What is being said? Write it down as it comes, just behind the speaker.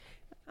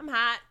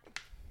hot.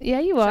 Yeah,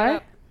 you Shut are.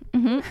 up.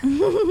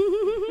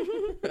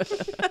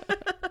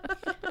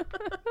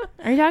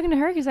 Are you talking to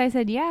her? Because I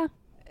said yeah.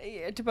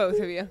 Yeah, to both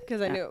of you,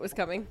 because I knew it was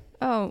coming.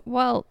 Oh,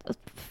 well,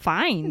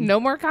 fine. No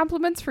more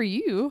compliments for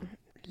you.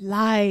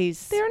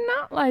 Lies. They're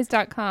not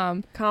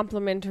lies.com.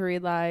 Complimentary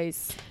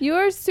lies. You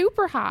are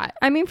super hot.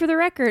 I mean, for the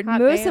record, Hot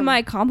most damn. of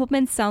my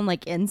compliments sound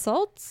like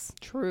insults,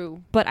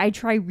 True. but I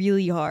try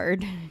really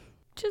hard.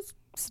 Just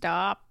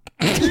stop.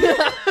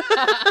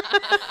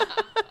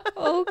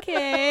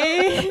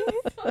 Okay.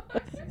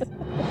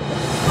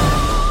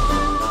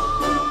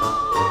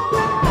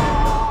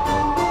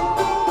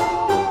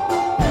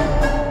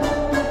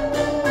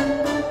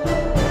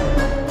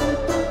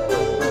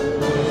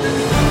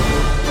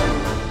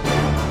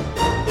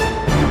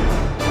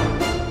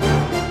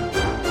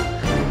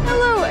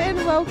 Hello and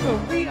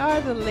welcome. We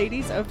are the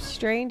Ladies of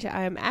Strange.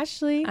 I am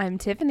Ashley. I'm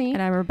Tiffany.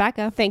 And I'm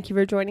Rebecca. Thank you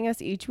for joining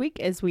us each week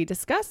as we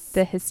discuss.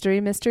 The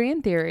history, mystery,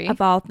 and theory. Of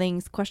all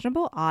things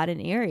questionable, odd,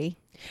 and eerie.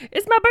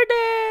 It's my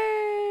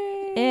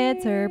birthday.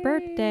 It's her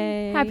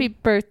birthday. Happy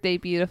birthday,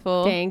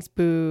 beautiful. Thanks,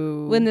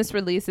 boo. When this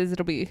releases,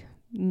 it'll be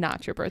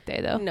not your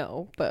birthday, though.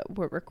 No, but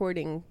we're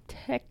recording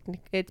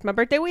it's my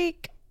birthday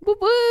week. Woo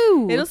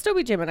woo. It'll still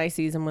be Gemini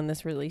season when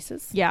this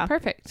releases. Yeah.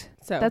 Perfect.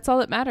 So That's all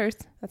that matters.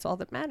 that's all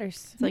that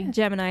matters. It's like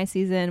Gemini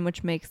season,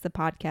 which makes the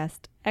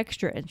podcast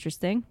extra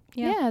interesting.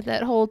 Yeah,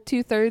 that whole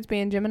 2/3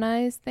 being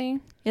Gemini's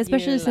thing.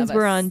 Especially You since love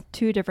we're us. on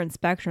two different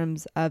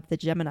spectrums of the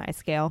Gemini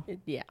scale.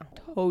 Yeah,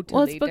 totally.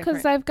 Well, it's because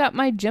different. I've got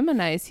my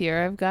Geminis here.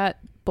 I've got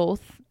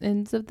both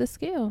ends of the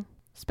scale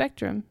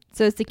spectrum.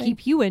 So it's to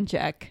keep you in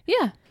check.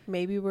 Yeah.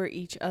 maybe we're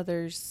each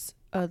other's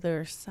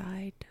other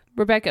side.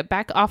 Rebecca,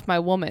 back off my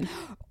woman.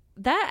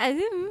 That I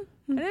didn't.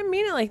 I didn't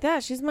mean it like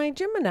that. She's my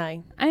Gemini.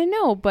 I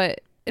know,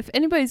 but if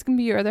anybody's going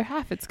to be your other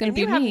half, it's going And to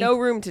you be have me. no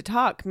room to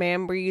talk,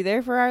 ma'am. Were you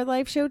there for our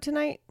live show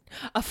tonight?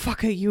 A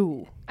fuck of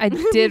you. I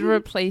did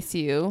replace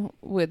you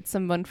with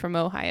someone from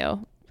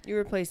Ohio. You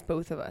replaced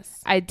both of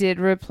us, I did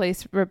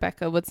replace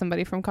Rebecca with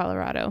somebody from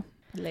Colorado.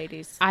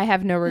 ladies. I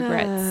have no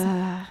regrets.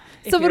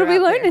 If So what you're are we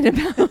out there. learning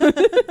about?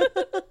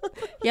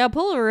 Yeah,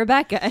 pull a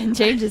Rebecca and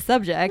change the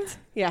subject.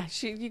 Yeah,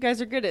 you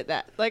guys are good at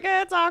that. Like,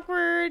 it's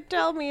awkward.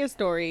 Tell me a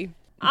story.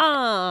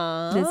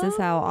 This is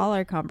how all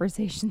our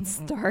conversations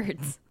start.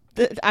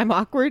 I'm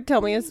awkward.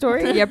 Tell me a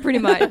story. Yeah, pretty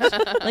much.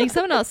 Like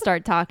someone else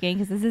start talking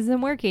because this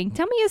isn't working.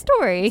 Tell me a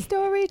story.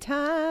 Story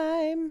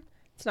time.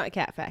 It's not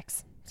cat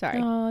facts. Sorry.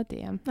 Oh,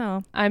 damn.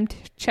 No. I'm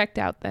checked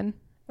out then.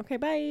 Okay,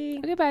 bye.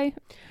 Okay, bye.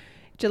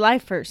 July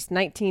 1st,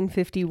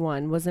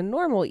 1951 was a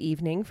normal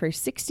evening for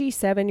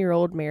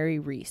 67-year-old Mary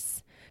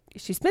Reese.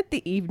 She spent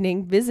the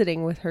evening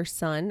visiting with her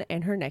son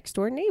and her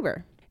next-door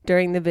neighbor.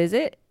 During the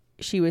visit,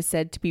 she was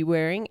said to be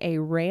wearing a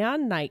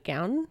rayon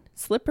nightgown,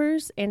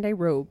 slippers, and a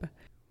robe.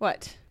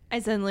 What? I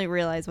suddenly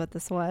realized what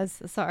this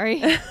was.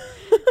 Sorry.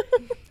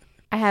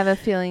 I have a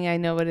feeling I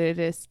know what it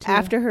is, too.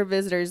 After her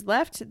visitors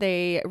left,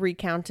 they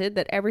recounted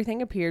that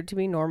everything appeared to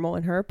be normal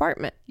in her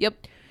apartment.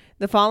 Yep.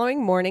 The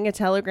following morning, a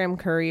telegram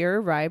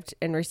courier arrived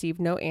and received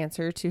no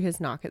answer to his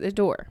knock at the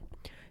door.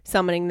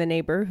 Summoning the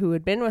neighbor who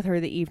had been with her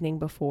the evening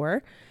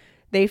before,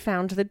 they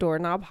found the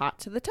doorknob hot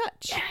to the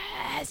touch.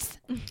 Yes.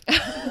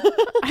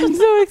 I'm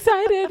so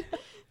excited.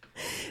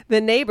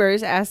 The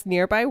neighbors asked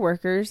nearby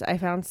workers. I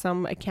found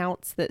some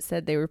accounts that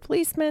said they were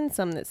policemen,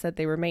 some that said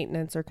they were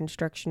maintenance or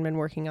construction men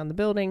working on the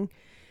building,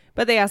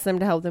 but they asked them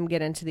to help them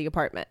get into the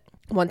apartment.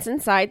 Once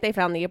inside, they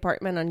found the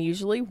apartment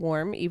unusually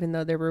warm, even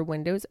though there were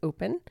windows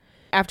open.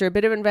 After a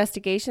bit of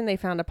investigation, they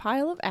found a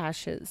pile of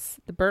ashes,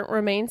 the burnt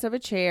remains of a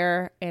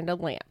chair, and a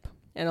lamp.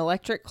 An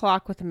electric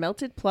clock with a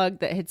melted plug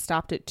that had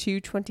stopped at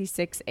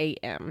 2:26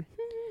 a.m.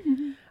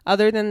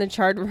 Other than the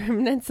charred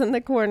remnants in the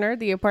corner,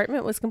 the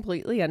apartment was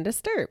completely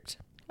undisturbed.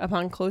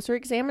 Upon closer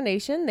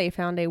examination, they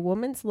found a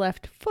woman's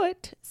left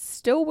foot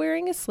still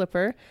wearing a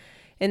slipper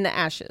in the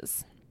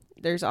ashes.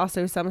 There's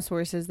also some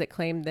sources that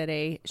claim that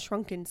a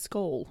shrunken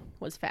skull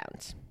was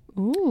found.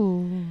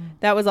 Ooh.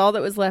 That was all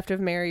that was left of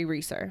Mary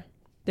Reeser.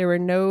 There were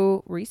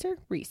no...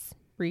 Reese.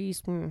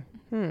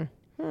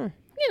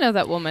 You know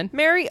that woman.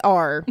 Mary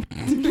R.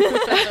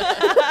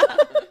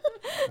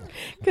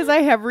 Because I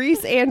have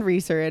Reese and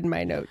Reeser in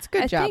my notes.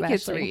 Good job, I think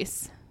it's Ashley.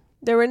 Reese.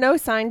 There were no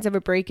signs of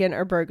a break-in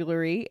or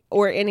burglary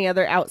or any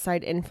other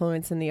outside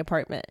influence in the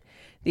apartment.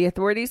 The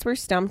authorities were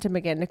stumped and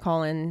began to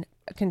call in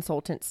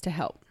consultants to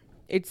help.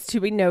 It's to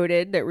be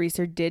noted that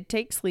Reeser did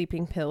take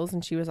sleeping pills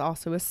and she was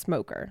also a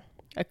smoker.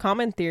 A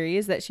common theory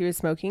is that she was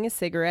smoking a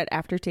cigarette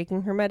after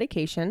taking her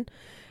medication,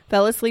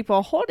 fell asleep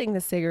while holding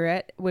the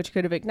cigarette, which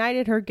could have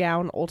ignited her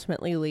gown,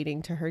 ultimately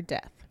leading to her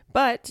death.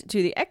 But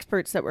to the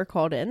experts that were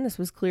called in, this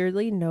was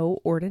clearly no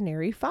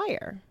ordinary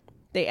fire.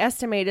 They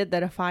estimated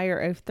that a fire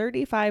of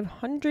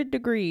 3,500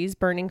 degrees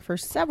burning for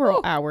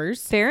several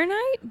hours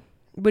Fahrenheit?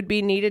 would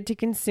be needed to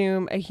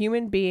consume a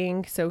human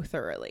being so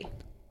thoroughly.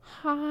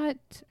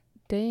 Hot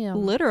damn.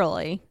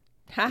 Literally.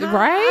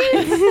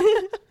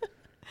 Right?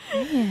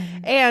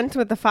 And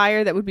with the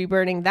fire that would be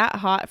burning that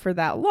hot for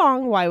that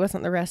long, why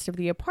wasn't the rest of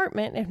the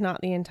apartment, if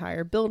not the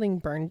entire building,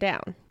 burned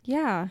down?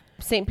 Yeah.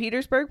 St.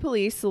 Petersburg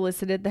police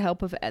solicited the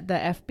help of the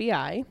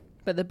FBI,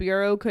 but the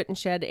Bureau couldn't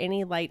shed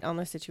any light on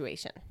the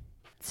situation.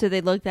 So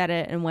they looked at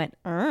it and went,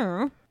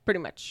 Pretty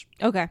much.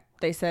 okay.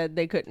 They said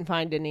they couldn't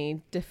find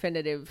any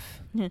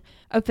definitive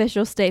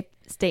Official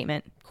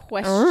statement.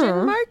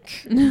 question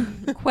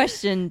mark?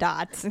 Question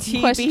dot.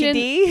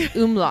 TBD?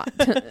 Umlaut.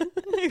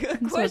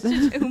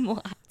 Question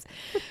umlaut.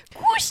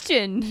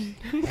 Question.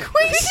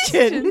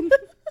 Question.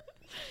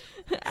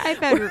 I've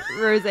had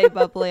rosé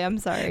bubbly. I'm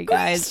sorry,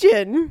 guys.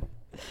 Question.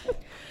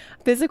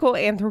 Physical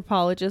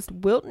anthropologist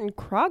Wilton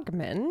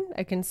Krogman,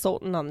 a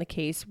consultant on the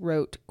case,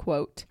 wrote,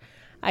 quote,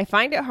 I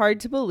find it hard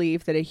to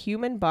believe that a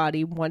human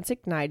body, once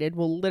ignited,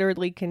 will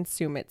literally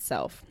consume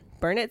itself,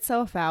 burn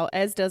itself out,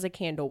 as does a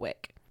candle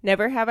wick.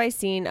 Never have I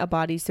seen a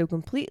body so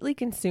completely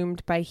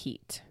consumed by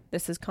heat.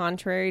 This is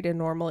contrary to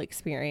normal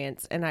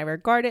experience, and I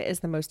regard it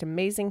as the most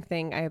amazing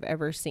thing I have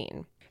ever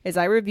seen. As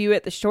I review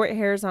it, the short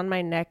hairs on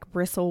my neck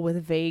bristle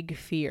with vague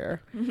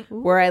fear.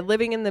 Were I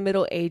living in the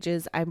Middle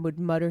Ages, I would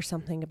mutter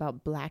something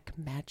about black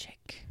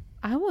magic.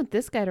 I want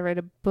this guy to write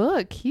a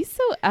book. He's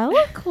so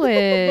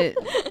eloquent.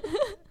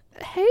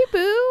 Hey,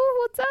 boo.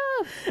 What's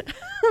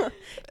up?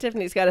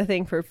 Tiffany's got a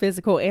thing for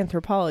physical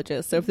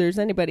anthropologists, so if there's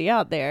anybody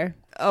out there.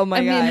 Oh my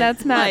I god. mean,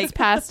 that's Matt's like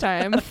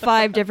pastime.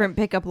 5 different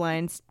pickup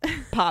lines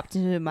popped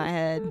into my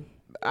head.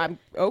 I'm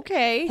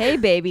okay. Hey,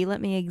 baby,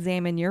 let me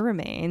examine your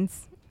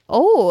remains.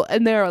 Oh,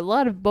 and there are a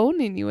lot of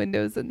bone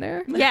innuendos in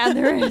there. Yeah,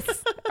 there is.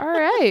 All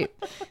right.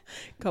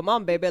 Come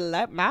on, baby,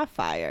 light my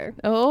fire.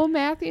 Oh,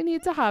 Matthew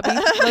needs a hobby.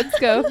 Let's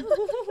go.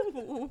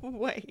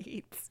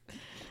 Wait.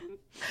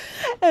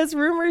 As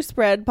rumors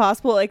spread,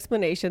 possible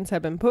explanations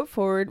have been put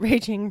forward,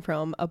 ranging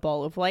from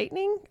ball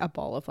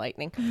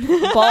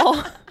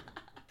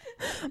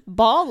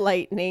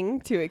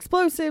lightning to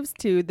explosives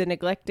to the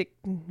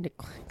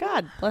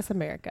God bless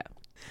America.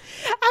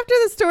 After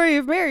the story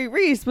of Mary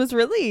Reese was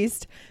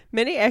released,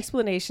 many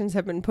explanations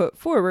have been put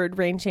forward,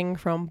 ranging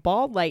from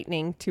ball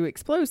lightning to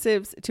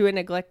explosives to a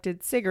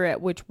neglected cigarette,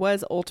 which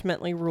was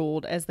ultimately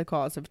ruled as the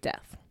cause of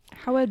death.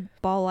 How would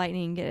ball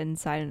lightning get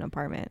inside an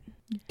apartment?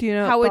 Do you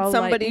know How what would ball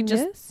somebody lightning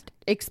just is?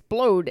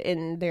 explode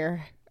in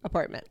their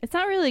apartment? It's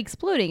not really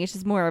exploding. It's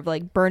just more of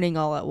like burning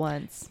all at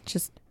once.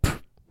 Just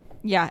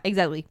Yeah,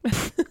 exactly.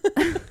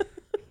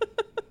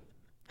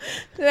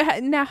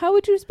 Now, how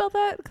would you spell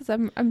that? Because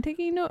I'm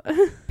taking note.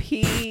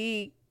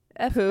 P.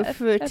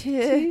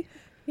 F-T?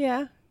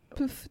 Yeah.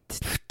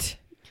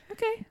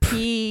 Okay.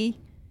 P,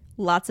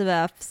 lots of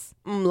F's,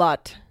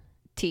 Umlaut.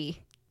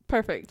 T.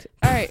 Perfect.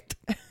 All right.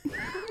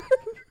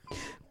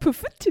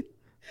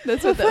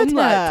 That's what the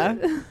umlaut.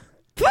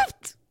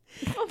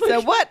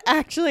 So what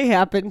actually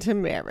happened to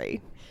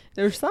Mary?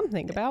 There's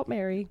something about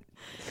Mary.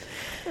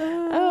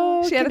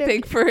 Oh, She had a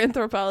thing for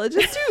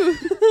anthropologists too.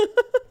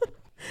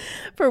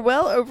 For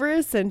well over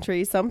a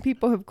century, some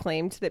people have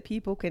claimed that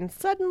people can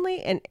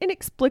suddenly and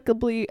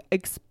inexplicably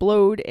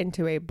explode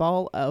into a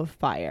ball of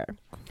fire.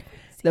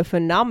 The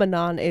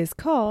phenomenon is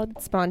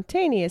called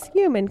spontaneous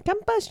human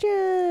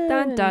combustion.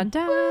 Dun dun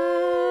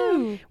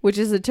dun. Which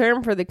is a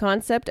term for the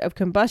concept of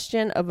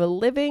combustion of a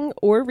living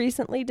or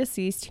recently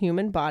deceased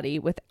human body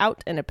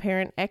without an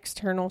apparent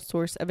external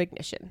source of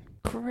ignition.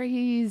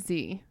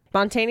 Crazy.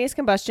 Spontaneous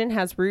combustion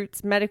has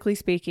roots, medically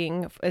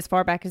speaking, as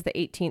far back as the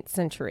 18th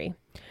century.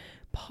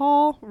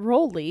 Paul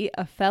Rowley,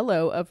 a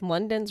fellow of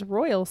London's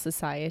Royal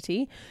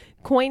Society,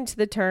 coined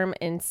the term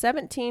in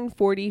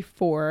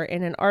 1744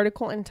 in an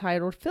article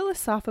entitled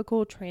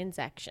Philosophical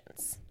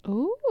Transactions.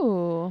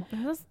 Ooh.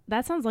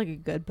 That sounds like a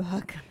good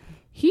book.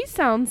 He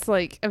sounds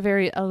like a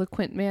very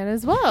eloquent man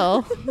as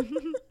well.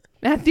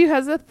 Matthew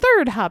has a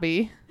third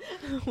hobby.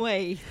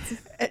 Wait.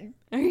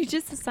 Are you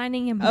just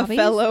assigning him A hobbies?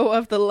 fellow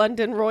of the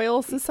London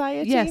Royal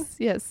Society?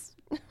 Yes.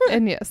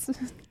 And yes.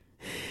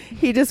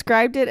 He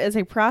described it as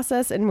a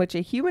process in which a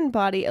human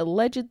body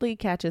allegedly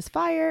catches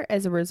fire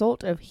as a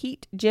result of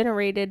heat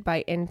generated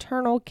by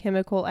internal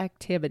chemical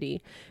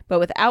activity, but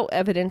without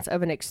evidence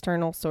of an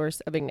external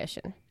source of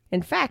ignition.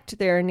 In fact,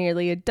 there are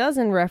nearly a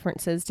dozen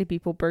references to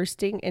people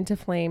bursting into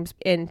flames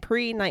in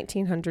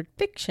pre-1900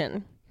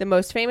 fiction. The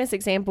most famous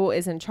example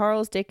is in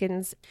Charles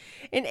Dickens'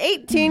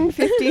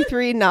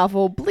 1853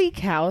 novel Bleak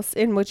House,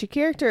 in which a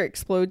character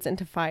explodes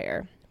into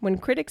fire. When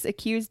critics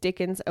accused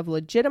Dickens of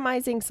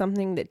legitimizing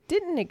something that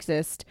didn't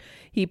exist,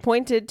 he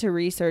pointed to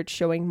research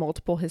showing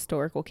multiple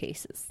historical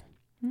cases.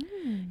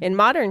 In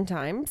modern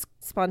times,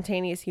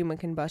 spontaneous human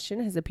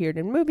combustion has appeared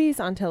in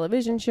movies, on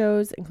television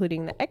shows,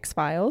 including The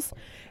X-Files,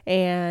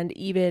 and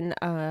even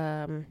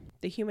The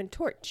Human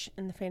Torch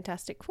in the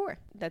Fantastic Four.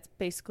 That's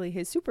basically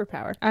his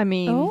superpower. I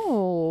mean,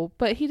 Oh,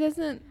 but he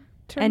doesn't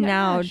turn and to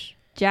now ash.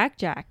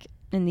 Jack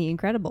in The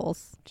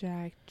Incredibles.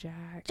 Jack.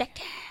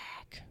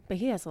 But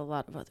he has a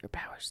lot of other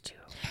powers, too.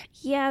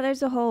 Yeah,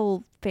 there's a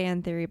whole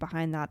fan theory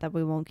behind that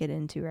we won't get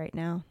into right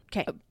now.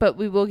 Okay. But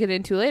we will get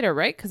into later,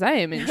 right? Because I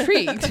am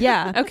intrigued.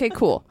 Yeah. Okay,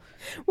 cool.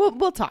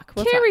 We'll talk.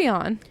 Carry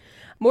on.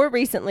 More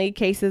recently,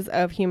 cases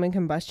of human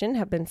combustion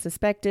have been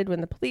suspected when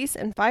the police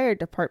and fire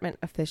department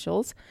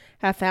officials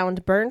have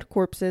found burned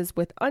corpses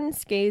with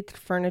unscathed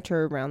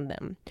furniture around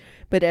them.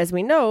 But as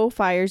we know,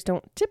 fires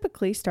don't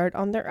typically start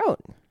on their own.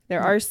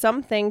 There are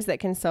some things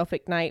that can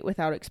self-ignite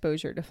without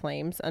exposure to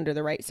flames under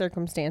the right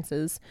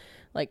circumstances,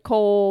 like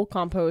coal,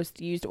 compost,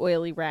 used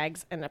oily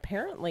rags, and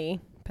apparently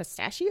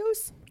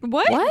pistachios?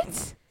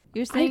 What?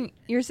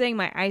 You're saying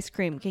my ice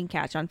cream can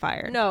catch on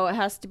fire? No, it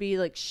has to be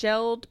like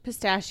shelled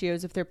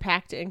pistachios if they're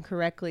packed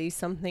incorrectly,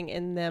 something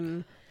in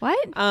them.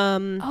 What?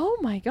 Oh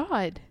my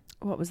God.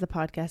 What was the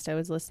podcast I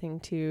was listening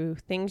to?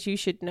 Things You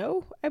Should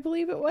Know, I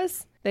believe it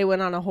was. They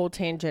went on a whole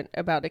tangent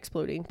about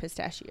exploding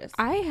pistachios.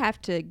 I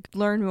have to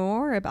learn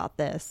more about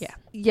this. Yeah.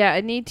 Yeah,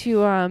 I need to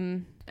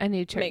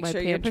check Make my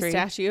sure your pantry.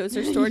 pistachios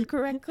are stored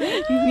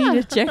correctly. You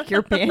need to check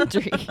your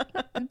pantry.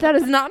 That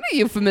is not a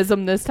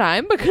euphemism this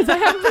time because I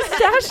have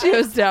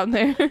pistachios down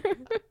there.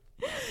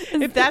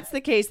 If that's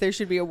the case, there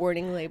should be a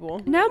warning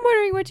label. Now I'm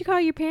wondering what you call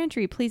your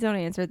pantry. Please don't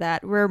answer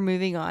that. We're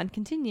moving on.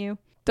 Continue.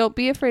 Don't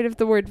be afraid of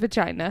the word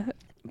vagina.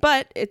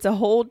 But it's a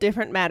whole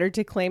different matter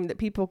to claim that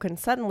people can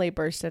suddenly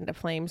burst into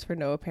flames for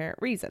no apparent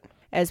reason.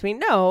 As we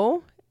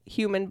know,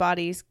 human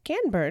bodies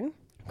can burn.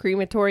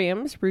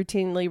 Crematoriums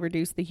routinely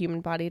reduce the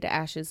human body to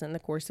ashes in the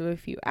course of a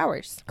few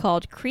hours.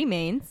 Called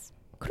cremains.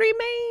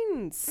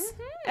 Cremains!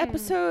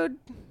 Episode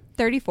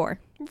 34.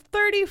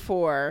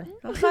 34.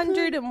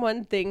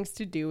 101 things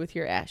to do with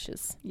your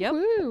ashes. Yep.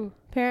 Woo.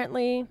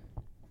 Apparently,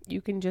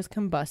 you can just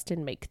combust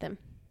and make them.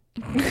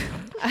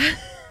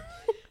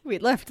 We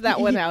left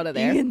that one out of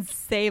there. You can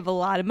save a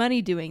lot of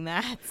money doing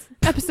that.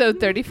 Episode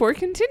 34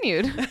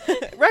 continued.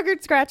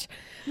 Record scratch.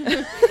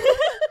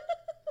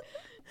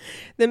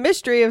 The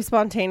mystery of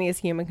spontaneous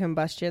human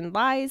combustion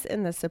lies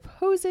in the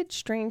supposed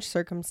strange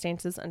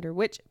circumstances under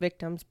which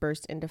victims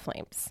burst into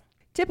flames.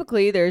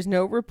 Typically, there is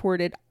no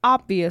reported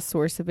obvious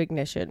source of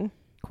ignition.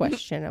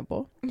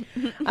 Questionable.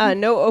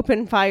 No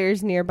open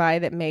fires nearby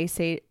that may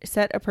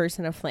set a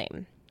person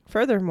aflame.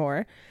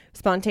 Furthermore,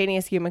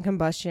 spontaneous human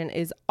combustion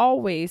is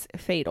always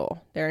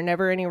fatal. There are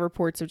never any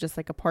reports of just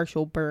like a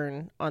partial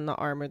burn on the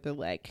arm or the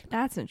leg.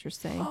 That's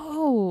interesting.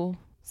 Oh.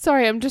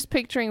 Sorry, I'm just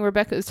picturing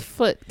Rebecca's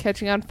foot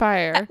catching on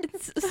fire.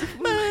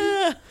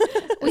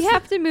 We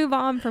have to move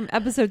on from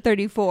episode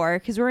 34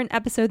 because we're in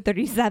episode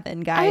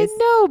 37, guys. I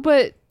know,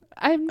 but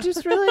I'm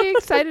just really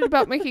excited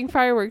about making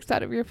fireworks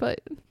out of your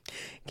foot.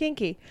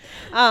 Kinky.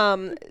 She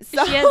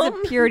has a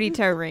purity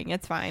toe ring.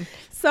 It's fine.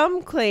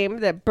 Some claim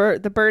that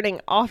the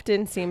burning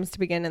often seems to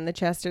begin in the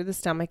chest or the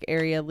stomach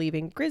area,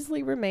 leaving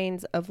grisly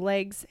remains of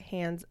legs,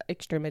 hands,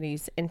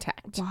 extremities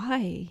intact.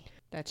 Why?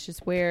 That's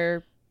just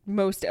where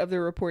most of the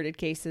reported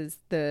cases,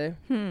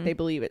 they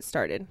believe it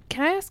started.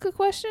 Can I ask a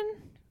question?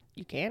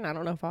 You can. I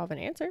don't know if I'll have an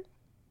answer.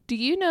 Do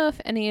you know if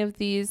any of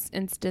these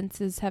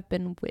instances have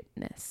been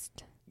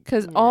witnessed?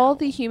 Because all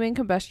the human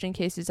combustion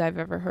cases I've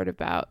ever heard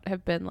about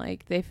have been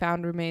like, they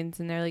found remains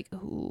and they're like,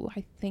 ooh,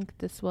 I think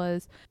this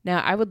was.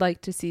 Now, I would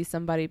like to see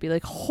somebody be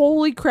like,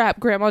 holy crap,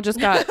 Grandma just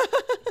got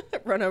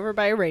run over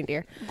by a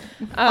reindeer.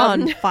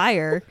 On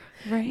fire.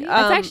 right.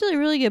 That's actually a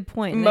really good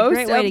point. And a Most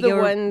great way of to the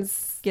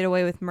ones, get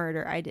away with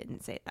murder. I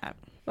didn't say that.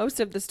 most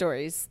of the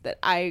stories that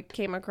I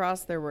came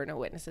across, there were no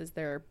witnesses.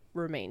 Their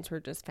remains were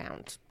just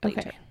found later.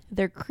 Okay.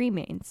 They're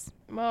cremains.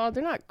 Well,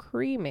 they're not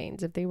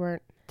cremains if they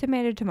weren't.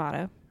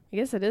 Tomato. I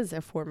guess it is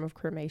a form of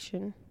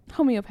cremation.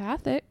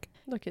 Homeopathic.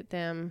 Look at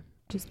them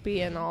just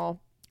being all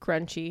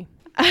crunchy.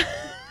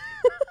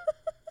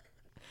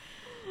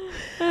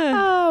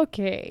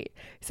 Okay.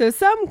 So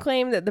some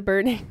claim that the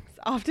burnings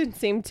often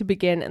seem to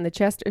begin in the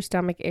chest or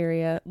stomach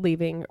area,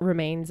 leaving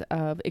remains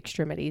of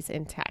extremities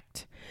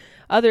intact.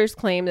 Others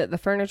claim that the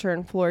furniture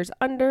and floors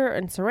under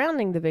and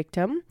surrounding the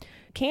victim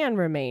can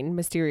remain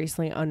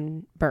mysteriously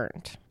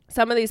unburned.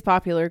 Some of these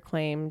popular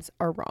claims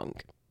are wrong.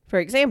 For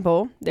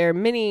example, there are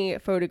many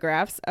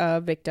photographs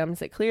of victims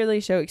that clearly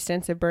show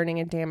extensive burning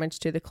and damage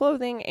to the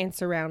clothing and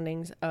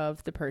surroundings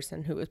of the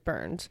person who was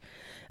burned.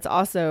 It's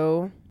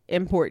also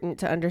important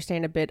to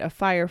understand a bit of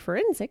fire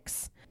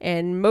forensics.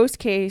 In most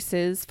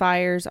cases,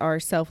 fires are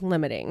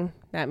self-limiting.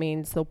 That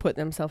means they'll put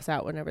themselves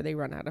out whenever they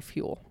run out of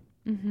fuel.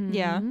 Mm-hmm.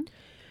 Yeah.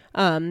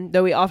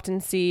 Though we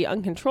often see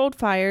uncontrolled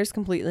fires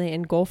completely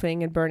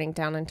engulfing and burning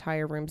down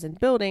entire rooms and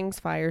buildings,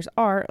 fires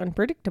are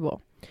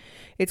unpredictable.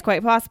 It's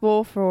quite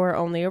possible for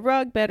only a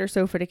rug, bed, or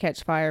sofa to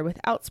catch fire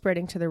without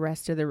spreading to the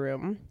rest of the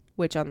room,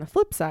 which on the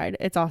flip side,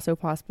 it's also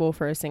possible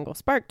for a single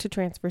spark to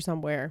transfer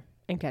somewhere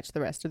and catch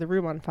the rest of the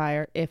room on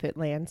fire if it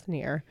lands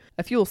near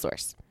a fuel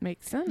source.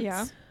 Makes sense.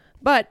 Yeah.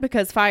 But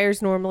because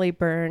fires normally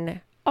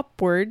burn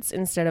upwards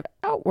instead of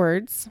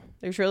outwards,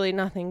 there's really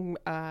nothing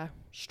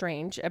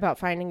strange about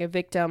finding a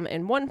victim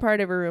in one part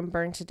of a room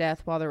burned to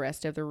death while the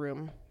rest of the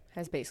room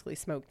has basically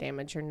smoke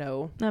damage or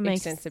no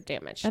extensive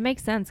damage. That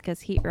makes sense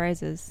because heat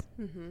rises.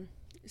 Mm-hmm.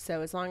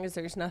 So as long as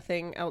there's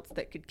nothing else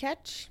that could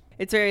catch,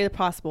 it's very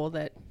possible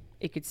that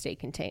it could stay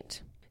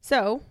contained.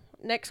 So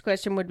next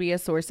question would be a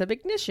source of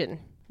ignition.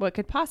 What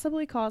could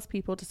possibly cause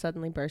people to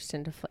suddenly burst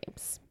into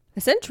flames?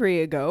 A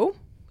century ago,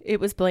 It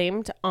was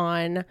blamed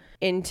on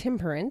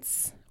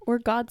intemperance or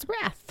God's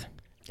wrath.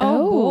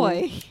 Oh,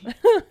 boy.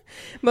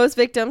 Most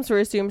victims were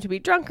assumed to be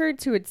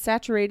drunkards who had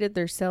saturated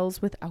their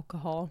cells with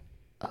alcohol.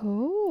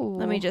 Oh.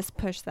 Let me just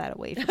push that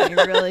away from you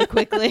really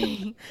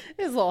quickly.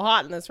 It's a little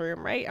hot in this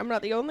room, right? I'm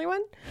not the only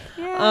one.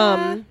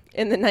 Yeah.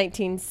 In the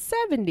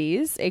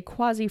 1970s, a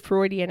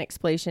quasi-Freudian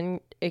explanation.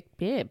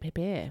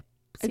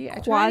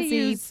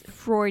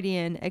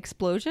 Quasi-Freudian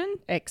explosion?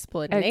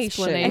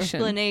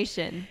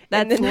 Explanation.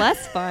 That's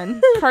less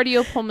fun.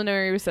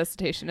 Cardiopulmonary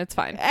resuscitation. It's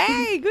fine.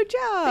 Hey, good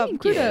job.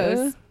 Thank Kudos.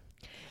 you.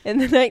 In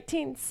the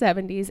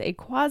 1970s, a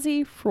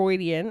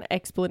quasi-Freudian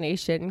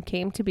explanation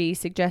came to be,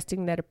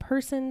 suggesting that a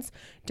person's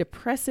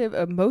depressive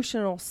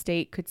emotional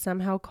state could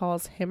somehow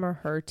cause him or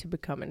her to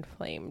become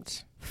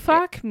inflamed.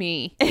 Fuck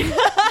me.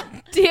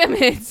 Damn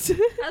it.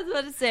 I was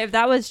about to say, if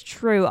that was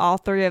true, all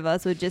three of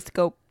us would just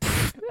go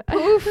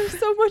There's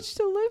so much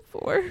to live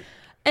for.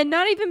 and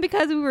not even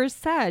because we were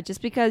sad,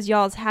 just because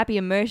y'all's happy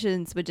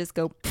emotions would just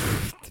go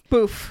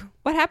Boof.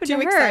 What happened Too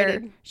to her?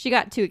 excited. She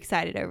got too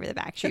excited over the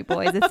Backstreet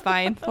Boys. It's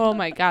fine. Oh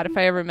my God. If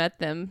I ever met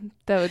them,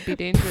 that would be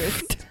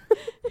dangerous.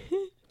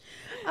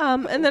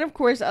 And then, of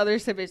course,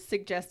 others have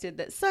suggested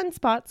that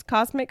sunspots,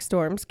 cosmic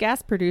storms,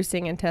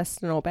 gas-producing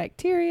intestinal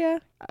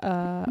bacteria,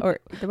 or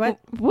the what?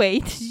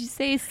 Wait, did you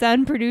say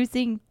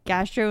sun-producing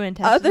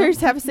gastrointestinal?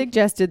 Others have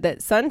suggested that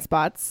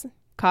sunspots,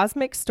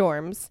 cosmic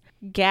storms,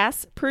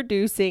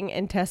 gas-producing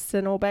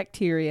intestinal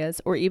bacteria,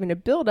 or even a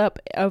buildup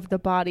of the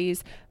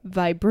body's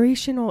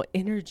vibrational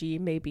energy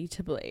may be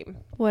to blame.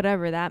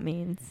 Whatever that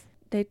means.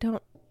 They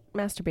don't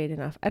masturbate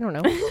enough. I don't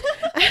know.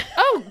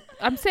 Oh,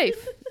 I'm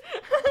safe.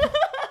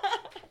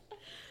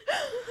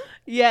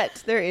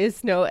 Yet there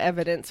is no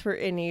evidence for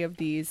any of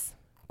these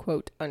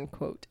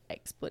quote-unquote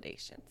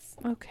explanations.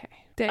 Okay.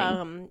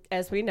 Dang.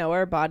 As we know,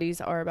 our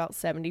bodies are about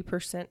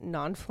 70%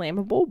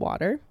 non-flammable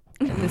water.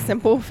 And the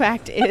simple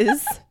fact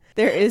is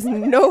there is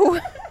no...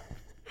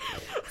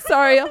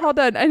 Sorry, hold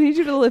on. I need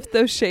you to lift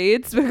those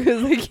shades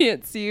because I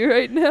can't see you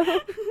right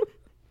now.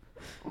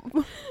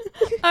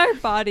 Our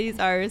bodies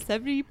are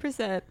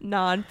 70%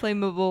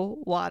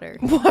 non-flammable water.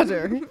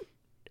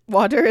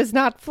 Water is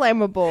not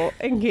flammable,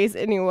 in case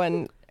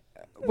anyone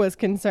was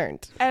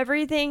concerned.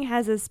 Everything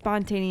has a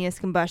spontaneous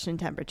combustion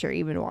temperature,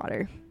 even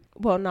water.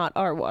 Well, not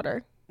our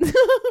water.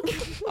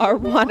 Our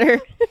water.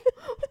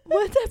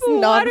 What type of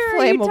water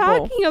are you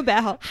talking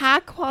about? High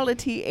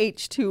quality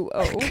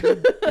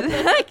H2O.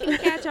 That can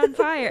catch on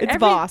fire. It's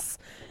Voss.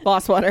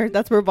 Voss water.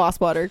 That's where Voss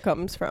water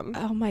comes from.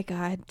 Oh my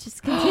God.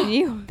 Just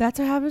continue. That's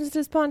what happens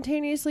to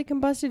spontaneously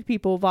combusted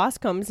people. Voss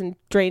comes and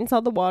drains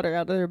all the water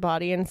out of their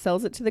body and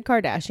sells it to the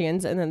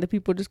Kardashians, and then the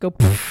people just go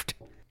poof.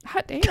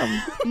 Hot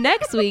damn.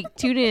 Next week,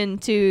 tune in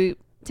to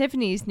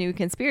Tiffany's new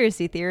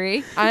conspiracy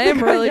theory. I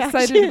am really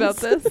excited about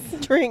this.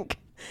 Drink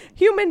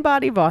human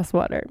body Voss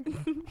water.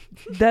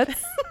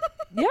 That's,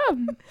 yeah.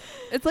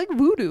 It's like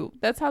voodoo.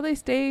 That's how they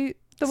stay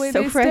the way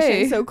So they fresh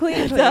stay. and so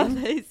clean. That's how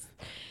they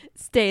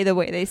stay the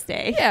way they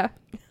stay. Yeah.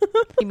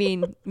 You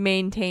mean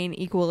maintain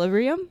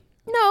equilibrium?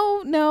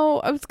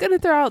 No. I was going to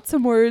throw out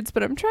some words,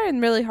 but I'm trying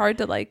really hard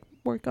to like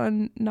work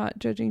on not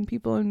judging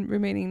people and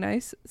remaining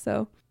nice.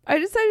 So I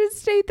decided to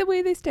stay the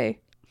way they stay.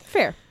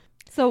 Fair.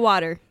 So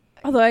water.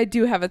 Although I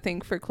do have a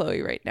thing for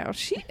Chloe right now.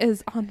 She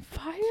is on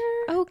fire.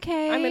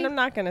 Okay. I mean, I'm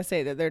not going to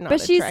say that they're not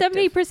but she's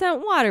attractive.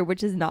 70% water,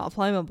 which is not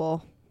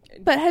flammable.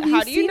 But have you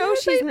How do you seen know her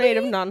she's made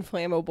of lately?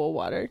 non-flammable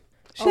water?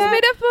 She's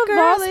made up of Girl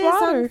Voss is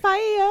water. on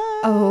fire.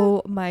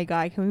 Oh my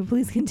God. Can we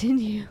please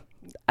continue?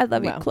 I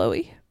love Well. you,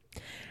 Chloe.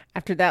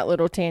 After that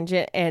little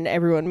tangent and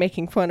everyone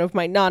making fun of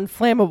my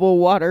non-flammable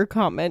water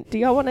comment, do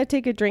y'all want to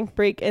take a drink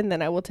break? And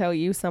then I will tell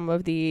you some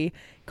of the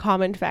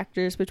common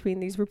factors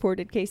between these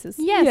reported cases.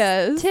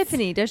 Yes.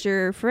 Tiffany, does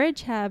your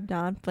fridge have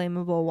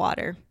non-flammable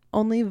water?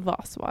 Only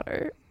Voss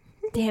water.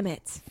 Damn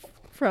it.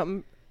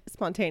 From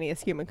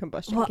spontaneous human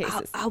combustion Well,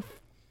 cases. I'll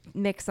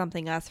mix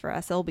something else for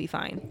us. It'll be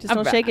fine. Just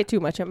don't shake it too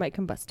much. It might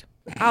combust.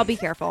 I'll be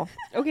careful.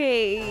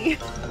 Okay.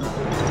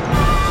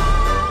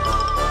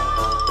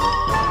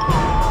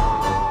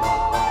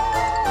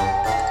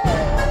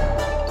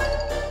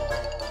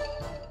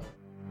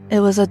 It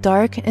was a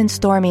dark and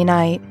stormy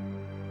night.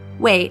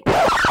 Wait,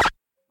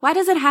 why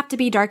does it have to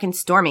be dark and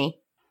stormy?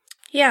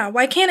 Yeah,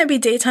 why can't it be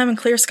daytime and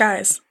clear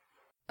skies?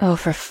 Oh,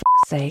 for f***'s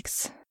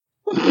sakes.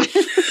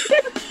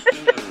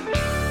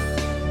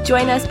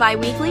 Join us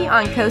bi-weekly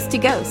on Coast to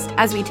Ghost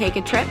as we take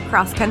a trip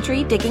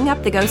cross-country digging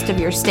up the ghost of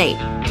your state.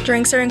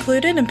 Drinks are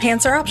included and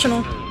pants are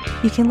optional.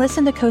 You can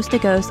listen to Coast to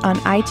Ghost on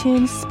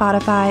iTunes,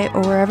 Spotify,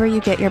 or wherever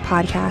you get your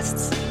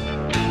podcasts.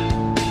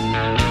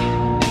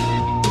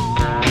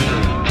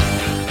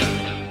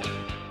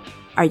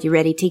 Are you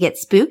ready to get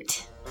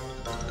spooked?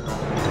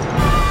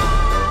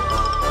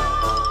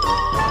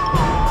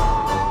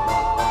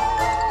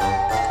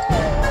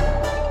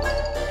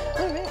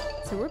 All right.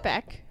 So we're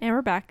back. And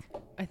we're back.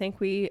 I think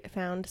we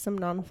found some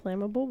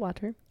non-flammable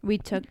water. We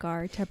took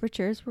our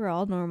temperatures. We're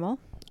all normal.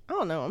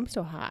 Oh, no. I'm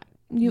still hot.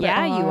 You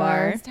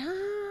are.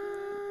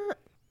 Stop.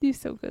 You're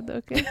so good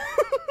looking.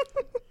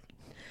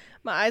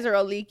 My eyes are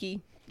all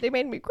leaky. They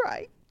made me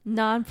cry.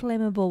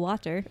 Non-flammable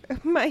water.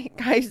 My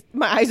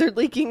eyes are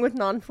leaking with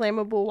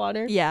non-flammable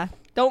water. Yeah.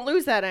 Don't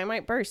lose that. I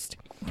might burst.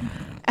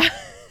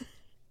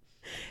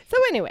 So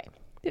anyway,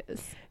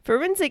 Yes.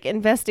 forensic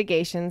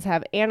investigations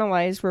have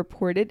analyzed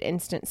reported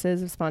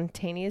instances of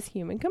spontaneous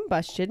human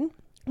combustion,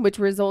 which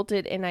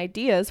resulted in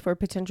ideas for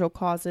potential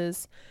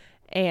causes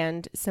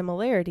and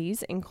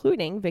similarities,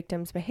 including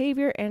victims'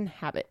 behavior and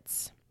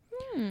habits.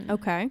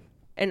 Okay.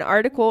 An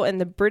article in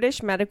the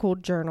British Medical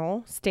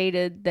Journal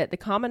stated that the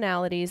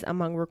commonalities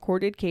among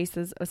recorded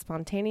cases of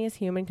spontaneous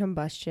human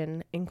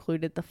combustion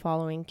included the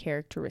following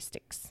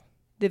characteristics.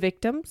 The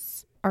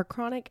victims are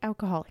chronic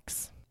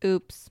alcoholics.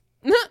 Oops.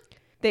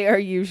 They are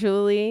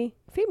usually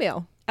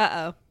female.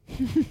 Uh-oh.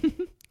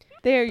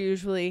 They are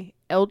usually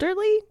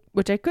elderly,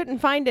 which I couldn't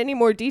find any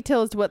more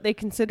details to what they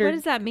considered What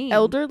does that mean?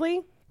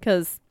 elderly,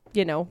 because,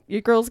 you know,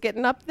 your girl's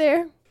getting up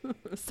there.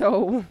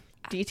 So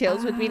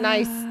details would be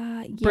nice.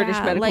 British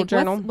Medical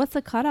Journal. What's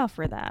the cutoff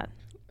for that?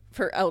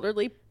 For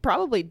elderly,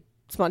 probably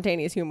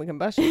spontaneous human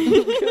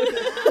combustion.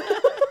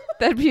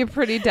 That'd be a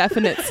pretty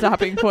definite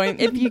stopping point.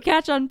 If you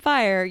catch on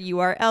fire, you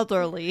are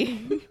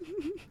elderly.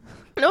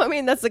 No, I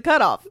mean, that's the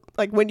cutoff.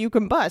 Like when you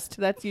combust,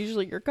 that's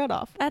usually your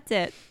cutoff. That's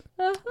it.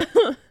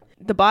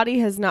 The body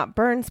has not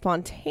burned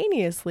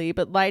spontaneously,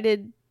 but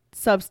lighted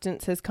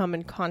substance has come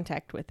in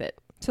contact with it.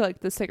 So like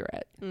the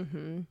cigarette.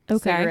 Mm-hmm.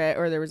 Okay. Cigarette,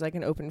 or there was like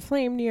an open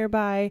flame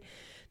nearby.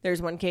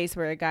 There's one case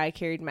where a guy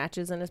carried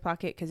matches in his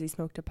pocket because he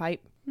smoked a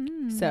pipe.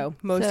 So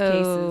most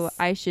cases,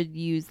 I should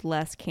use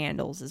less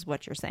candles is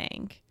what you're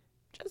saying.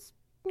 just,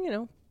 you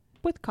know,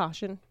 with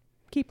caution.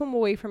 Keep them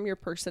away from your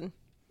person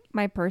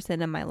My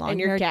person and my long and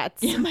your haired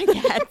cats. Yeah, my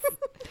cats.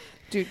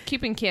 Dude,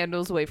 keeping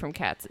candles away from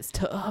cats is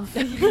tough.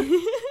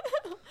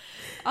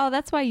 Oh,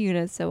 that's why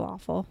Yuna's so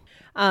awful.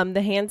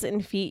 The hands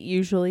and feet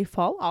usually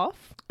fall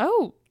off.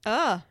 Oh,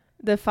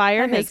 The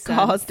fire That has makes sense.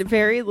 caused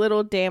very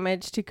little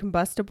damage to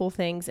combustible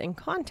things in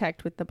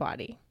contact with the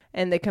body.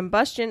 And the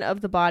combustion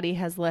of the body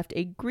has left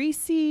a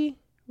greasy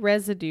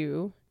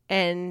residue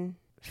and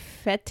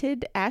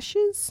fetid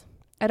ashes.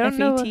 I don't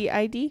know.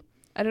 F-E-T-I-D.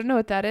 I don't know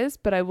what that is,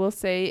 but I will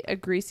say a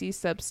greasy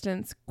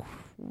substance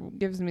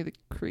gives me the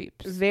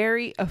creeps.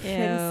 Very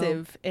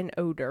offensive in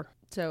odor.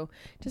 So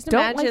just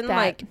Don't imagine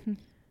like that. like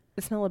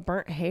the smell of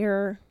burnt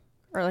hair.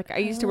 Or like I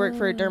used to work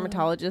for a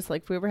dermatologist.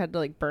 Like if we ever had to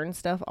like burn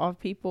stuff off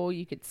people,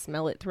 you could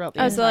smell it throughout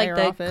the Oh, entire so like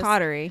the office.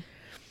 cautery.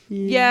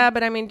 Yeah,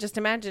 but I mean, just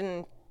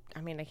imagine. I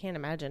mean, I can't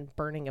imagine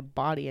burning a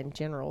body in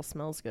general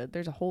smells good.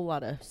 There's a whole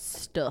lot of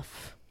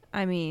stuff.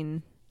 I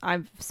mean,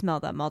 I've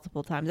smelled that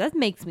multiple times. That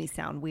makes me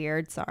sound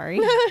weird.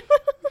 Sorry.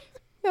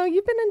 No,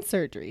 you've been in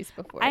surgeries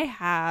before. I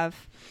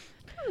have.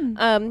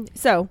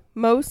 So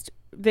most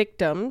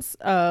victims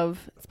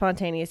of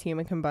spontaneous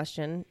human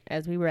combustion,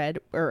 as we read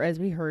or as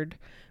we heard,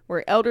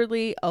 were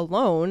elderly,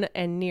 alone,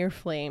 and near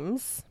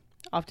flames,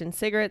 often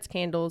cigarettes,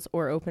 candles,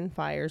 or open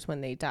fires when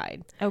they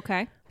died.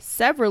 Okay.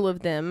 Several of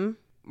them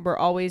were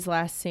always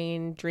last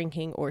seen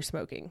drinking or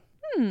smoking.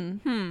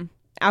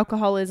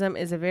 Alcoholism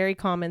is a very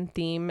common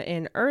theme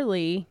in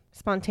early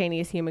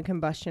spontaneous human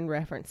combustion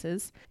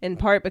references, in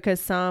part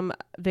because some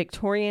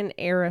Victorian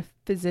era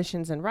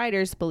physicians and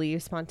writers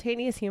believe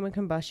spontaneous human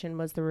combustion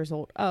was the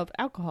result of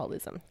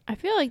alcoholism. I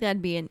feel like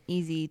that'd be an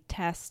easy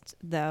test,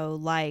 though.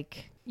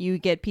 Like, you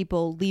get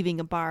people leaving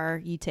a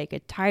bar, you take a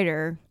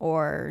titer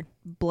or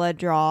blood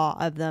draw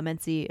of them and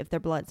see if their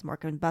blood's more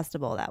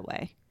combustible that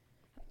way.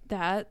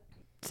 That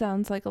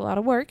sounds like a lot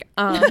of work.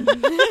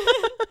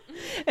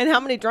 And how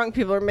many drunk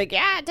people are making,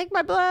 take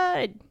my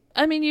blood.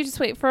 I mean, you just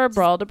wait for a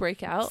brawl to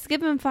break out. Just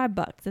give them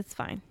 $5. It's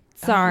fine.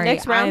 Sorry.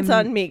 Next round's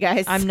on me,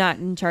 guys. I'm not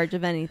in charge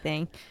of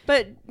anything.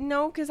 But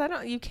no, because I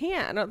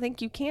don't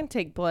think you can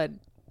take blood.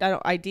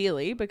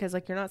 Ideally, because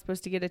like you're not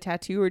supposed to get a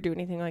tattoo or do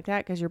anything like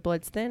that because your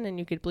blood's thin and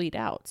you could bleed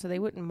out. So they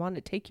wouldn't want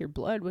to take your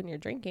blood when you're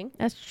drinking.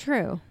 That's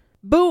true.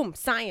 Boom,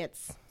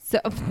 science. So,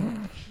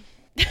 I'm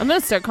going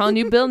to start calling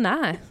you Bill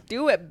Nye.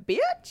 Do it,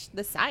 bitch.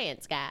 The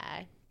science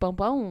guy. Boom,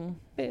 boom.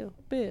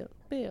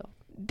 Bill.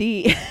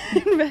 The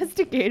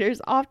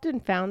investigators often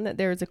found that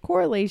there was a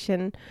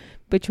correlation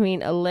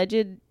between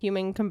alleged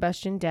human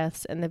combustion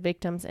deaths and the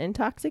victim's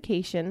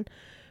intoxication,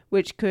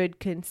 which could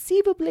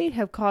conceivably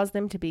have caused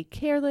them to be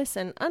careless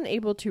and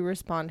unable to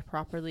respond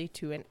properly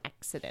to an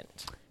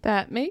accident.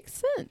 That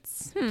makes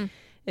sense.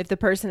 If the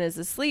person is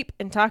asleep,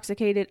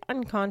 intoxicated,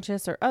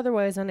 unconscious, or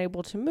otherwise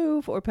unable to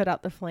move or put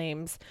out the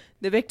flames,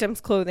 the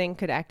victim's clothing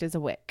could act as a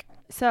wick.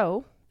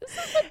 So,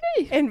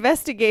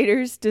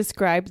 investigators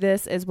describe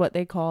this as what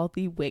they call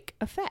the wick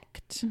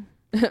effect.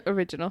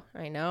 Original.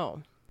 I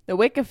know. The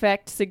wick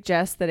effect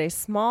suggests that a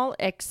small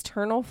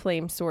external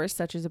flame source,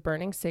 such as a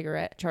burning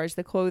cigarette, charged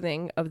the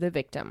clothing of the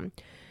victim,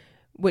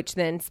 which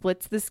then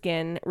splits the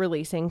skin,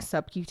 releasing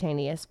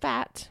subcutaneous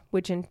fat,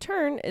 which in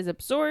turn is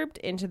absorbed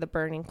into the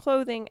burning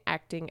clothing,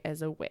 acting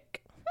as a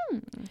wick.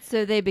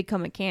 so they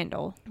become a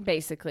candle.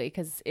 Basically,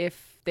 because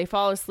if they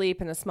fall asleep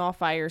and a small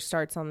fire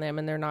starts on them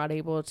and they're not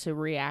able to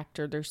react,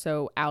 or they're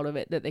so out of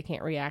it that they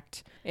can't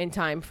react in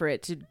time for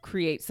it to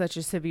create such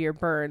a severe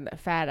burn, that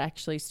fat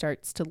actually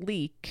starts to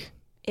leak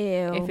Ew.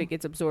 If it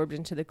gets absorbed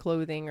into the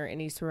clothing or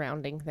any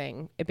surrounding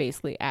thing, it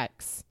basically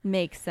acts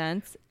Makes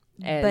sense.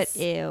 as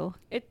But ew.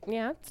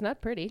 it's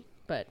not pretty,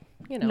 but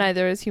you know.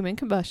 Neither is human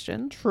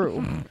combustion.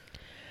 True.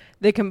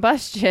 The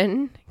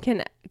combustion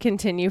can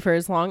continue for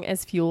as long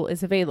as fuel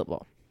is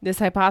available. This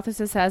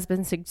hypothesis has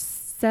been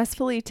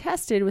successfully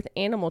tested with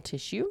animal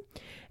tissue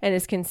and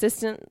is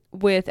consistent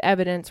with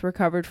evidence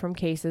recovered from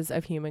cases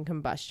of human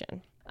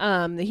combustion.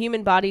 The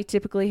human body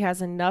typically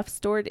has enough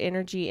stored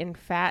energy in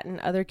fat and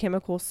other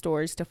chemical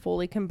stores to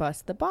fully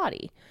combust the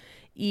body.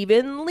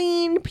 Even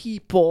lean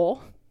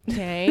people,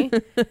 okay?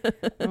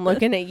 I'm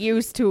looking at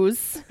you,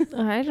 Stoos.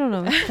 I don't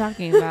know what you're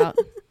talking about.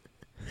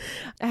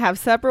 Have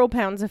several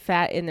pounds of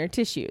fat in their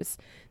tissues.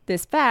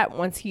 This fat,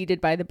 once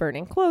heated by the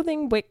burning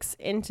clothing, wicks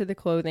into the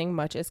clothing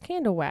much as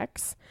candle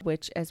wax,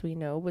 which, as we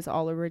know, was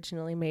all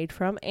originally made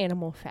from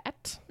animal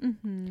fat.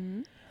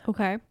 Mm-hmm.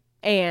 Okay.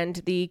 And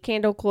the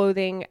candle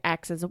clothing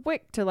acts as a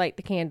wick to light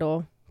the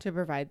candle to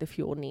provide the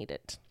fuel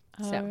needed.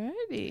 So,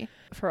 Alrighty.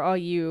 for all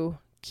you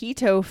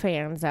keto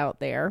fans out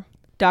there,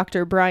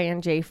 Dr.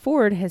 Brian J.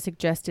 Ford has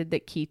suggested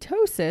that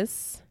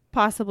ketosis,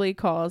 possibly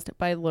caused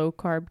by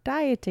low-carb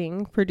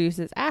dieting,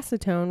 produces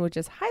acetone, which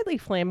is highly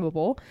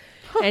flammable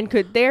and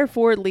could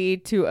therefore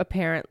lead to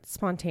apparent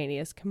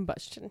spontaneous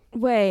combustion.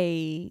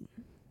 Wait.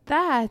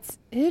 That's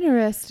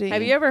interesting.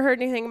 Have you ever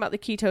heard anything about the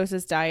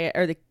ketosis diet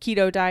or the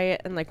keto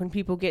diet? And like when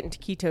people get into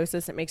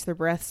ketosis, it makes their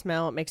breath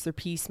smell, it makes their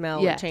pee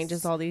smell, Yes. it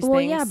changes all these Well,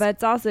 things. yeah, but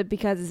it's also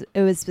because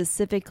it was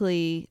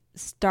specifically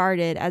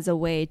started as a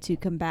way to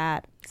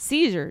combat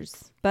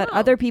seizures. But Oh.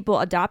 other people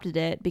adopted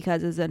it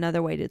because it's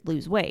another way to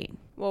lose weight.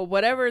 Well,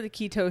 whatever the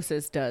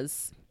ketosis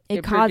does, It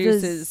it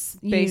causes produces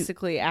you-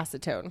 basically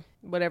acetone.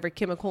 Whatever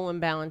chemical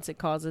imbalance it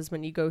causes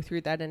when you go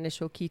through that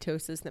initial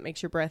ketosis that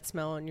makes your breath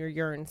smell and your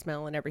urine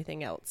smell and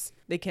everything else.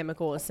 The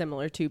chemical is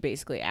similar to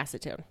basically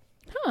acetone.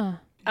 Huh.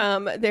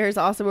 There's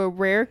also a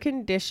rare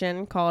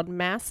condition called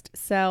mast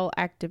cell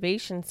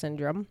activation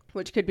syndrome,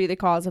 which could be the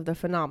cause of the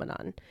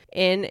phenomenon.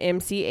 In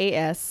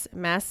MCAS,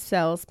 mast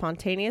cells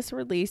spontaneous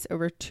release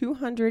over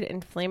 200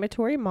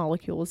 inflammatory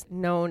molecules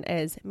known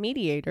as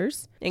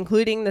mediators,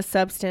 including the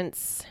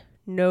substance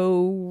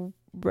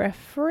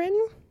norepinephrine.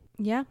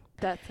 Yeah.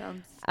 That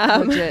sounds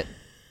Legit.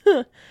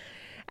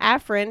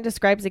 Afrin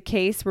describes a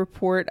case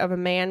report of a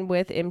man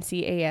with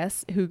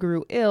MCAS who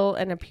grew ill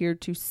and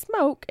appeared to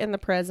smoke in the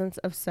presence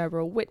of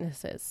several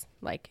witnesses.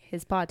 Like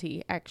his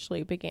body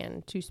actually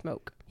began to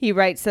smoke. He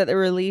writes that the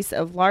release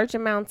of large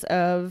amounts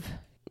of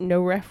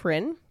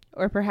norepinephrine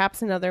or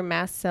perhaps another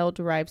mast cell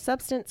derived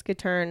substance could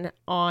turn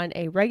on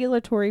a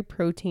regulatory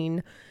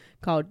protein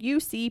called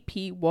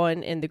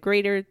UCP1 in the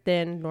greater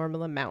than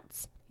normal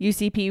amounts.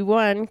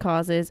 UCP1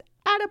 causes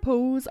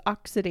adipose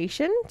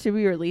oxidation to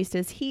be released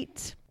as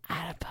heat.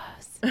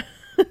 Adipose.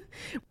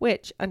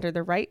 Which, under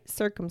the right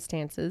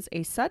circumstances,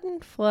 a sudden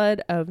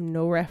flood of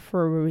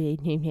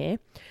norepinephrine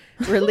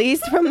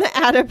released from the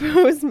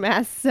adipose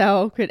mast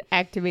cell could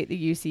activate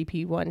the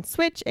UCP1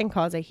 switch and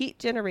cause a heat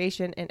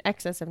generation in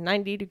excess of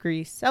 90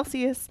 degrees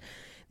Celsius,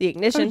 the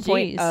ignition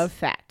point geez. of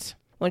fat.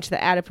 Once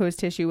the adipose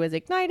tissue was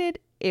ignited,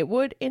 it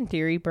would, in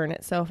theory, burn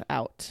itself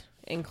out,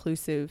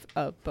 inclusive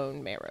of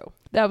bone marrow.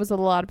 That was a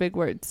lot of big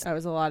words. That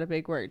was a lot of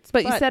big words.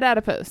 But you said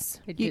adipose.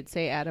 I did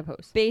say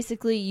adipose.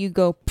 Basically, you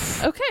go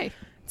Okay.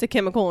 It's a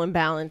chemical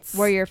imbalance.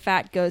 where your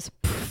fat goes.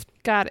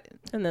 Got it.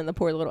 And then the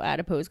poor little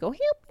adipose go,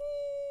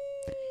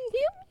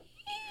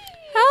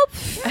 Help.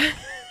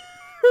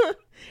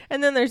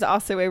 And then there's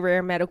also a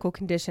rare medical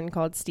condition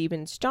called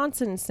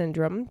Stevens-Johnson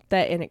syndrome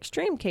that in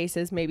extreme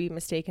cases may be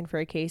mistaken for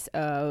a case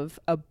of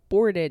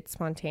aborted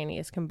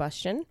spontaneous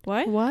combustion.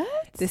 What? What?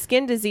 The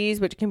skin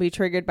disease, which can be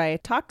triggered by a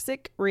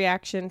toxic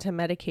reaction to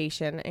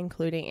medication,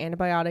 including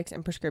antibiotics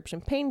and prescription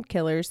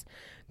painkillers,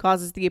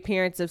 causes the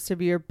appearance of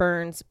severe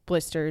burns,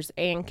 blisters,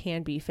 and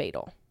can be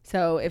fatal.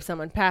 So if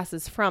someone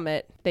passes from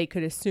it, they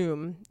could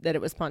assume that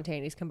it was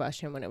spontaneous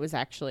combustion when it was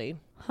actually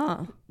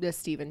Huh. the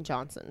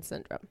Stevens-Johnson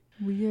syndrome.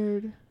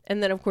 Weird.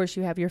 And then, of course,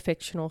 you have your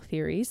fictional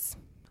theories.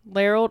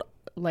 Larold.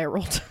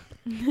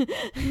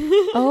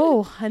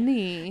 Oh,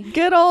 honey.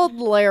 Good old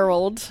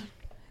Larold.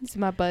 He's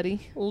my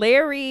buddy.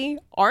 Larry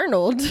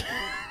Arnold.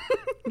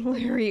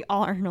 Larry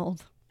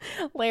Arnold.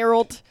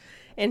 Larold.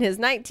 In his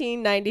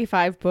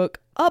 1995 book,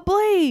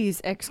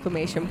 Ablaze!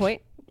 Exclamation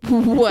point.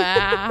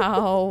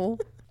 Wow.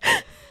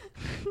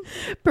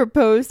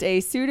 Proposed a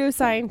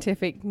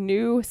pseudoscientific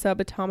new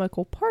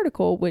subatomical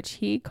particle, which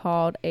he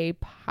called a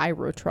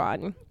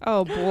pyrotron.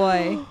 Oh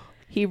boy.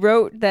 He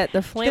wrote that the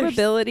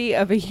flammability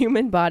of a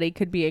human body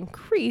could be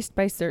increased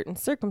by certain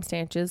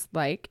circumstances,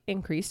 like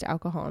increased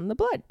alcohol in the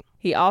blood.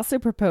 He also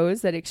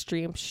proposed that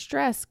extreme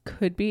stress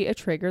could be a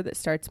trigger that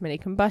starts many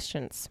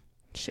combustions.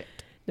 Shit.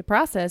 The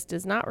process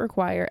does not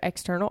require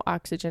external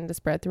oxygen to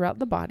spread throughout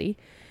the body,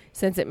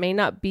 since it may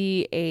not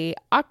be a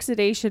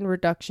oxidation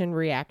reduction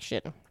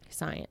reaction.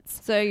 Science.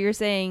 So you're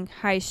saying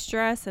high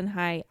stress and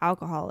high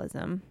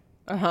alcoholism.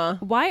 Uh-huh.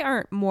 Why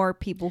aren't more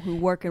people who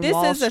work in This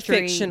Wall is a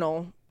Street?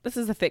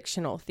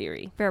 fictional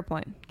theory. Fair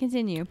point.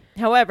 Continue.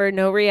 However,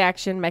 no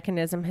reaction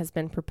mechanism has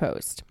been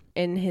proposed.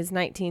 In his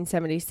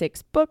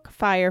 1976 book,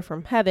 Fire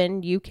from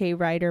Heaven, UK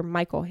writer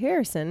Michael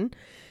Harrison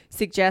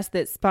suggests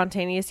that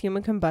spontaneous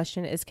human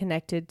combustion is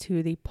connected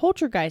to the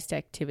poltergeist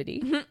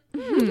activity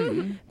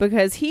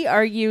because he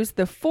argues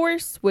the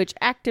force which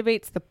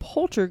activates the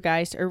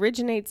poltergeist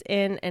originates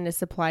in and is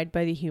supplied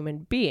by the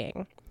human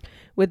being.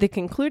 With the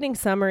concluding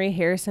summary,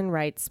 Harrison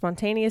writes,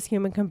 spontaneous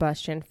human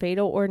combustion,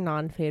 fatal or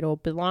non-fatal,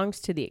 belongs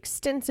to the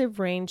extensive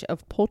range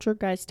of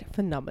poltergeist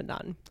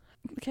phenomenon.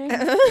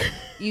 Okay.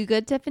 You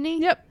good,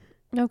 Tiffany? Yep.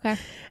 Okay.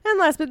 And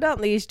last but not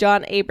least,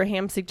 John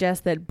Abraham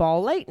suggests that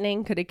ball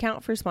lightning could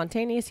account for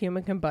spontaneous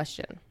human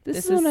combustion.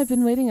 This is one I've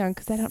been waiting on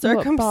because I don't know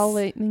what ball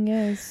lightning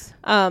is.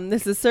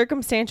 This is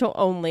circumstantial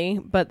only,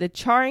 but the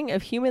charring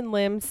of human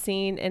limbs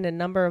seen in a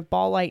number of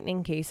ball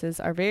lightning cases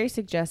are very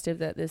suggestive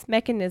that this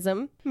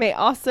mechanism may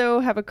also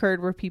have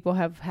occurred where people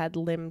have had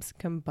limbs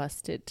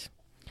combusted.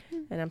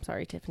 And I'm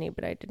sorry, Tiffany,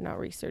 but I did not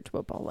research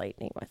what ball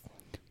lightning was.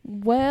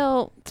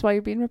 Well, that's why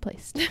you're being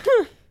replaced.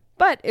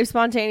 But if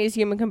spontaneous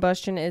human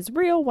combustion is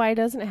real, why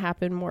doesn't it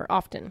happen more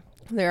often?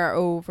 There are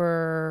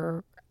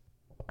over...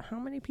 How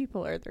many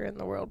people are there in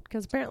the world?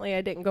 Because apparently I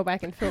didn't go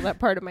back and fill that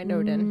part of my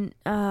note in.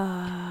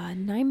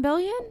 9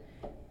 billion?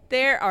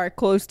 There are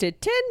close to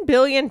 10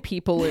 billion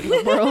people in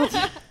the world.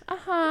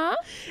 Uh-huh.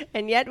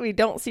 And yet we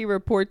don't see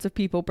reports of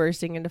people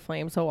bursting into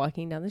flames while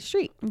walking down the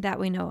street. That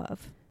we know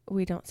of.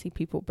 We don't see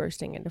people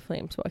bursting into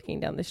flames walking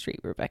down the street,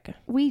 Rebecca.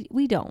 We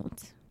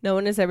don't. No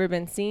one has ever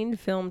been seen,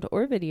 filmed,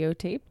 or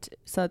videotaped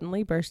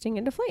suddenly bursting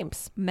into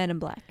flames. Men in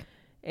Black.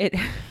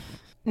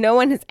 No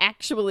one has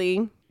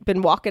actually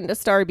been walking to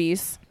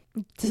Starbucks.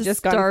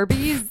 Just gone,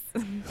 Starbucks?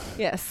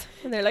 yes.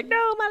 And they're like,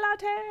 no, my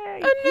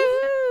latte.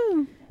 Oh,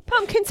 no.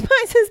 Pumpkin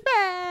spice is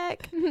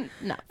back.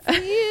 Not for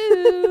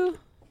you.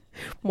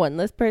 One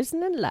less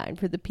person in line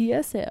for the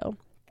PSL.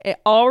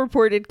 All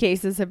reported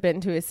cases have been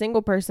to a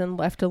single person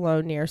left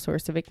alone near a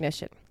source of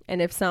ignition.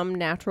 And if some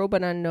natural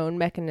but unknown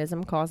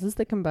mechanism causes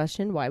the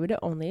combustion, why would it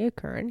only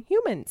occur in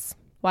humans?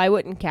 Why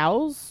wouldn't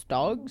cows,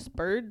 dogs,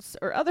 birds,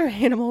 or other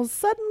animals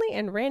suddenly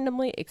and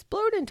randomly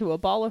explode into a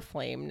ball of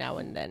flame now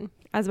and then?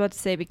 I was about to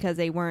say because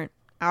they weren't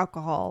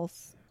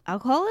alcoholists.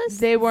 Alcoholists?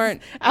 They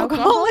weren't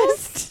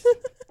Alcoholists?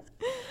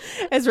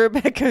 As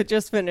Rebecca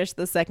just finished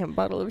the second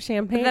bottle of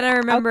champagne. Then I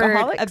remember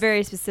Alcoholics? a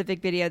very specific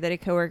video that a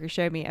coworker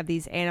showed me of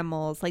these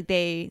animals. Like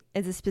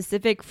it's a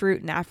specific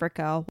fruit in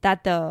Africa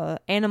that the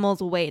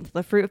animals will wait until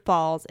the fruit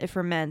falls, it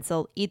ferments,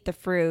 they'll eat the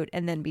fruit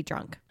and then be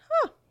drunk.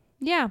 Huh.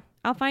 Yeah,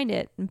 I'll find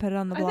it and put it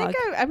on the blog.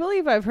 I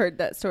believe I've heard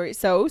that story.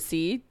 So,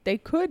 see, they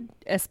could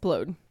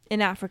explode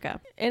In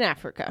Africa. in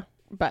Africa.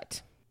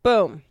 But,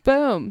 boom.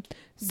 Boom.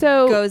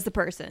 So Goes the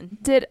person.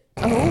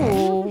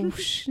 oh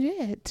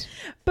shit.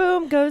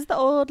 Boom goes the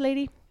old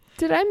lady.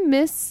 Did I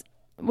miss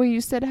where you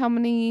said how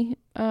many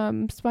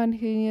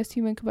spontaneous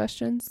human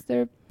combustions there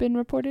have been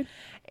reported?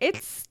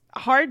 It's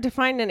hard to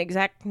find an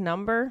exact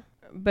number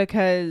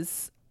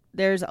because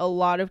there's a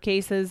lot of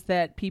cases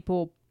that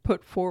people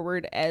put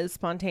forward as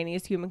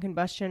spontaneous human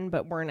combustion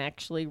but weren't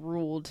actually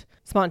ruled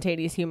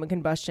spontaneous human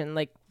combustion.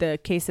 Like the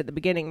case at the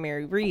beginning,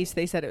 Mary Reese,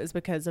 they said it was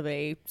because of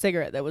a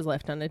cigarette that was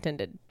left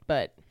unattended,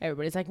 but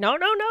everybody's like, no,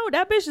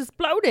 that bitch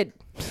exploded.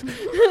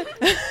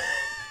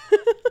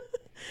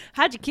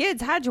 Hide your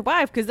kids, hide your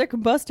wife, because they're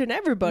combusting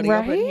everybody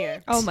up in Right?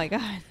 here. Oh my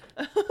God.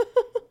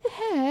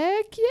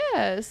 Heck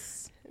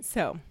yes.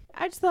 So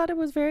I just thought it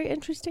was very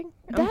interesting.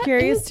 I'm That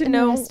curious is to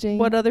know interesting.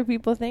 what other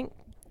people think.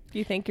 Do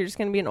you think you're just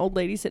going to be an old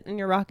lady sitting in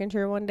your rocking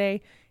chair one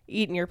day,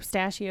 eating your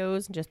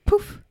pistachios and just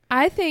poof?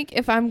 I think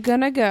if I'm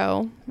gonna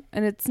go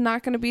and it's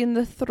not gonna be in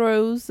the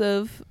throes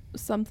of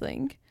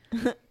something,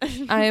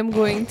 I am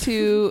going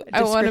to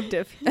I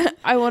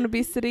want to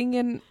be sitting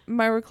in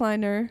my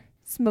recliner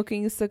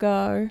smoking a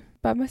cigar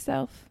by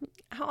myself.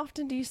 How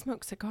often do you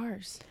smoke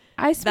cigars?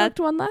 I smoked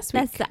one last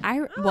week. That's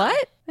the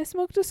What? I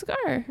smoked a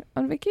cigar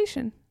on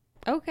vacation.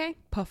 Okay.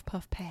 Puff,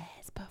 puff,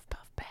 pass, puff,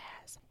 puff,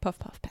 pass, puff,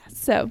 puff, pass.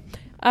 So,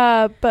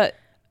 but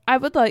I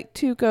would like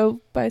to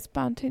go by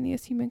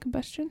spontaneous human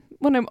combustion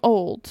when I'm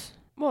old.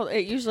 Well,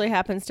 it usually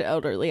happens to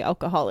elderly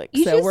alcoholics,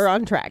 You so just- we're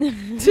on track.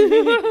 You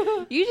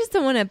just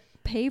don't want to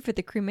pay for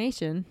the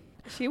cremation.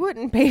 She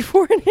wouldn't pay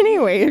for it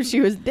anyway if she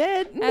was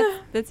dead.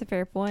 That's a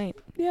fair point.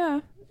 Yeah.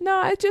 No,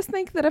 I just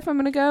think that if I'm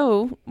going to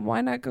go,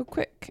 why not go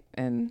quick?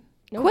 And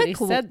Nobody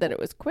Quick. said that it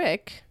was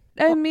quick.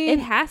 I mean, It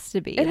has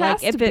to be. it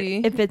has if to be.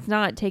 If it's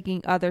not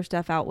taking other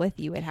stuff out with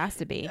you, it has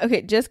to be.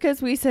 Okay, just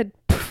because we said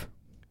poof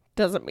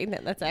doesn't mean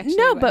that that's actually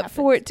no, what but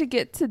for happens. it to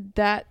get to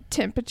that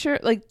temperature,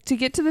 like to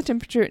get to the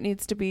temperature it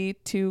needs to be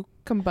to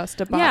combust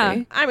a body.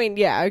 Yeah. I mean,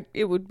 yeah,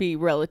 it would be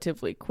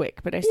relatively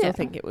quick, but I still Yeah.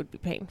 think it would be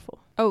painful.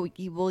 Oh,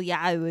 well,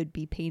 yeah, it would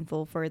be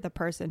painful for the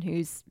person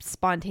who's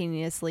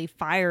spontaneously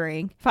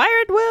firing.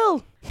 Fired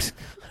Will.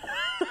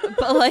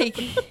 But like,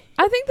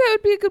 I think that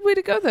would be a good way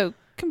to go though,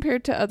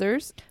 compared to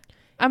others.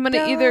 I'm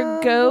gonna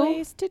either go.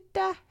 Ways to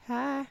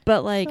die.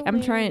 but like, So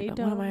I'm trying. many What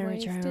am I dumb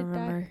ways trying to to die.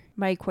 remember?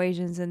 My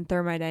equations and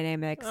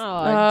thermodynamics.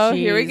 Oh,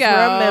 here we jeez. go.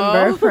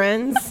 Remember,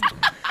 friends.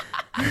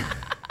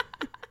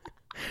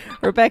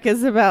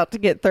 Rebecca's about to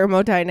get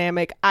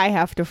thermodynamic. I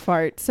have to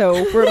fart. So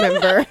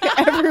remember,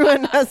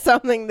 everyone has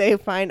something they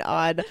find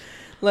odd.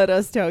 Let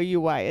us tell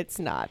you why it's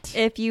not.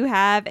 If you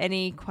have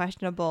any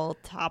questionable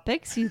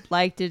topics you'd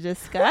like to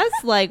discuss,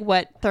 like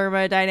what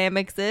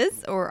thermodynamics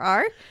is or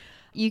are,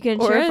 you can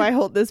Or share. if I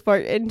hold this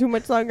fart in too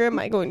much longer, am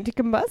I going to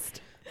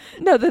combust?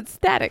 No, that's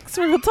static.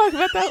 So we'll talk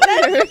about that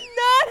That's later.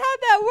 not how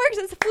that works.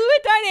 It's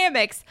fluid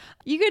dynamics.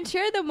 You can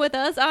share them with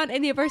us on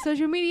any of our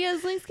social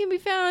medias. Links can be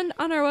found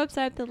on our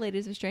website,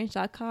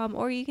 theladiesofstrange.com,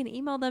 or you can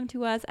email them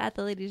to us at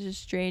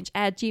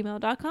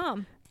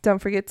theladiesofstrange@gmail.com. Don't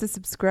forget to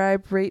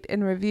subscribe, rate,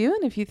 and review.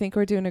 And if you think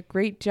we're doing a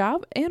great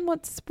job and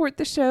want to support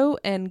the show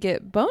and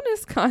get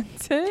bonus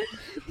content,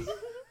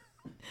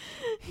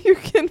 you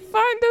can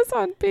find us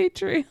on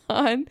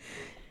Patreon.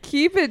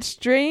 Keep it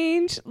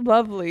strange,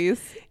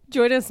 lovelies.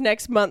 Join us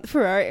next month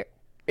for our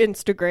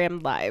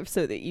Instagram live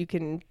so that you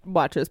can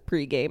watch us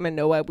pregame and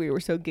know why we were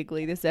so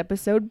giggly this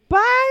episode.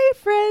 Bye,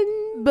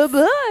 friends.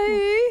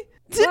 Bye-bye.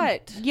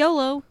 What?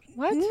 YOLO.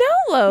 What?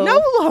 Nolo.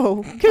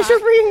 Nolo, because you're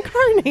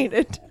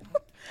reincarnated.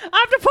 I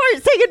have to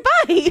fart. Say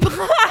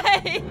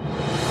goodbye.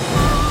 Bye.